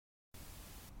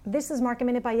This is Market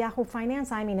Minute by Yahoo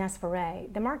Finance. I'm Ines Ferre.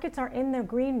 The markets are in the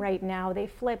green right now. They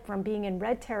flipped from being in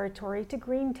red territory to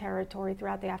green territory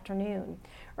throughout the afternoon.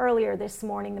 Earlier this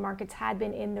morning, the markets had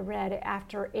been in the red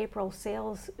after April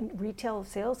retail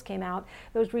sales came out.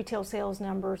 Those retail sales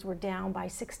numbers were down by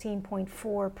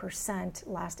 16.4%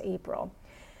 last April.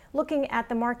 Looking at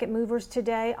the market movers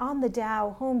today, on the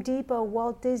Dow, Home Depot,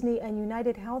 Walt Disney, and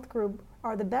United Health Group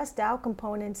are the best Dow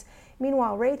components.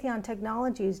 Meanwhile, Raytheon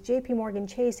Technologies, JP Morgan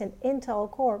Chase, and Intel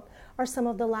Corp are some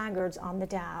of the laggards on the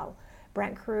Dow.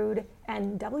 Brent crude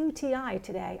and WTI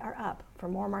today are up. For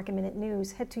more Market Minute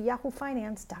news, head to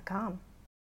yahoofinance.com.